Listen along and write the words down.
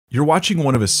You're watching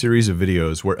one of a series of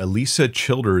videos where Alisa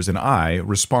Childers and I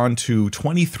respond to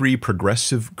 23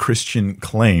 progressive Christian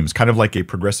claims, kind of like a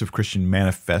progressive Christian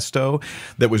manifesto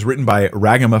that was written by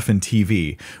Ragamuffin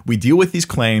TV. We deal with these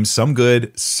claims, some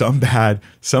good, some bad,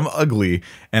 some ugly,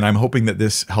 and I'm hoping that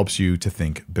this helps you to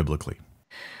think biblically.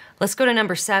 Let's go to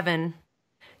number 7.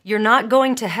 You're not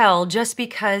going to hell just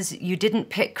because you didn't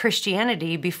pick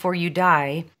Christianity before you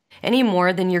die, any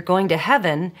more than you're going to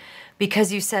heaven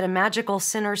because you said a magical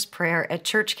sinner's prayer at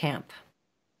church camp.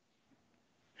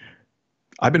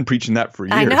 I've been preaching that for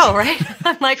years. I know, right?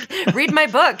 I'm like, read my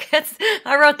book.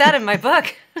 I wrote that in my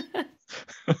book.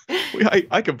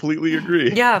 I completely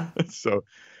agree. Yeah. So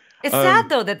it's sad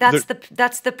though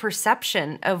that's the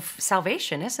perception of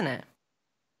salvation, isn't it?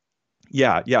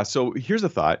 Yeah. So here's a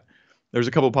thought. There's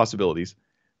a couple of possibilities.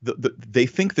 They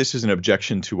think this is an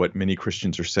objection to what many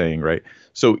Christians are saying, right?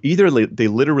 So either they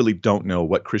literally don't know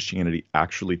what Christianity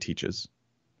actually teaches.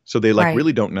 So they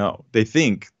really don't know. They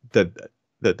think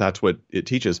that's what it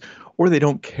teaches, or they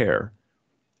don't care.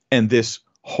 And this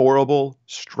horrible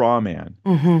straw man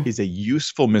is a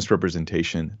useful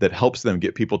misrepresentation that helps them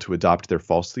get people to adopt their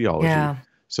false theology. Yeah.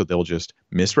 So they'll just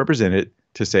misrepresent it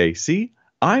to say, see,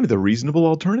 I'm the reasonable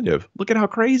alternative. Look at how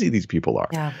crazy these people are.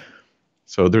 Yeah.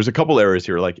 So there's a couple errors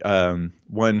here. Like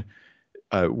one,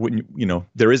 when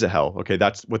there is a hell. Okay,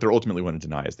 that's what they're ultimately want to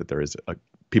deny, is that there is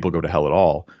people go to hell at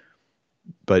all.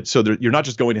 But so you're not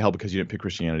just going to hell because you didn't pick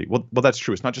Christianity. Well, that's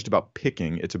true. It's not just about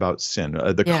picking; it's about sin.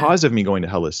 The cause of me going to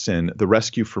hell is sin. The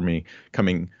rescue for me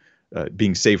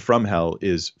being saved from hell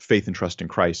is faith and trust in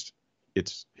Christ.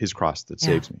 It's His cross that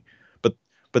saves me.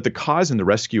 But the cause and the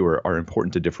rescue are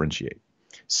important to differentiate.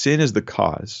 Sin is the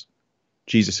cause.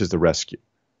 Jesus is the rescue.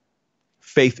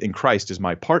 Faith in Christ is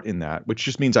my part in that, which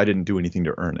just means I didn't do anything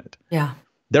to earn it. Yeah.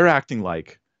 They're acting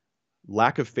like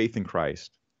lack of faith in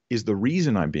Christ is the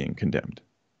reason I'm being condemned.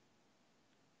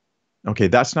 Okay,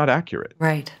 that's not accurate.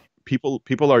 Right.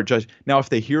 People are judged. Now, if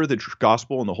they hear the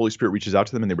gospel and the Holy Spirit reaches out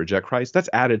to them and they reject Christ, that's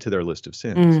added to their list of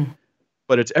sins.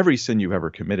 But it's every sin you've ever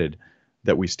committed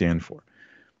that we stand for.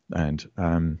 And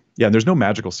there's no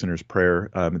magical sinner's prayer.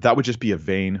 That would just be a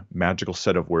vain, magical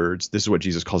set of words. This is what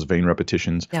Jesus calls vain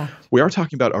repetitions. Yeah. We are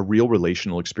talking about a real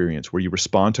relational experience where you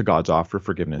respond to God's offer of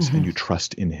forgiveness and you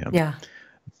trust in Him. Yeah.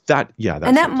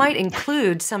 That might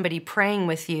include somebody praying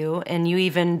with you and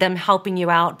them helping you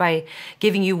out by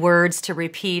giving you words to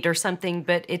repeat or something.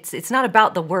 But it's not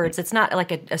about the words. It's not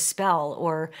like a spell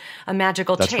or a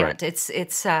magical chant.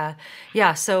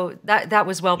 Right. So that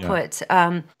was well put.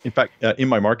 In fact, in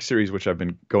my Mark series, which I've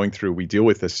been going through, we deal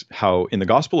with this, how in the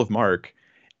Gospel of Mark,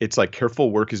 it's like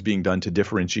careful work is being done to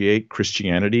differentiate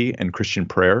Christianity and Christian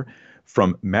prayer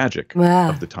from magic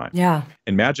of the time. Yeah.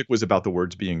 And magic was about the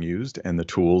words being used and the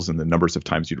tools and the numbers of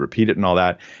times you'd repeat it and all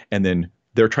that. And then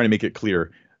they're trying to make it clear.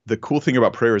 The cool thing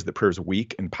about prayer is that prayer is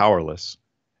weak and powerless,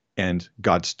 and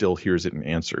God still hears it and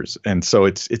answers. And so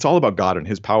it's all about God and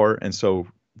His power. And so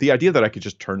the idea that I could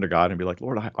just turn to God and be like,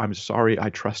 Lord, I'm sorry, I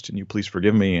trust in you, please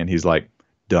forgive me. And He's like,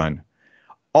 done.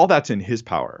 All that's in His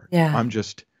power. Yeah. I'm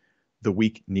just the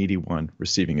weak, needy one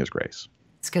receiving His grace.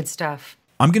 It's good stuff.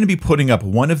 I'm going to be putting up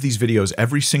one of these videos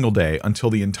every single day until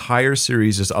the entire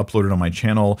series is uploaded on my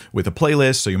channel with a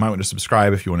playlist, so you might want to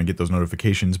subscribe if you want to get those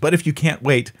notifications. But if you can't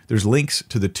wait, there's links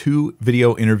to the 2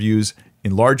 video interviews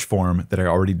in large form that I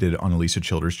already did on Alisa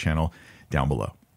Childers' channel down below.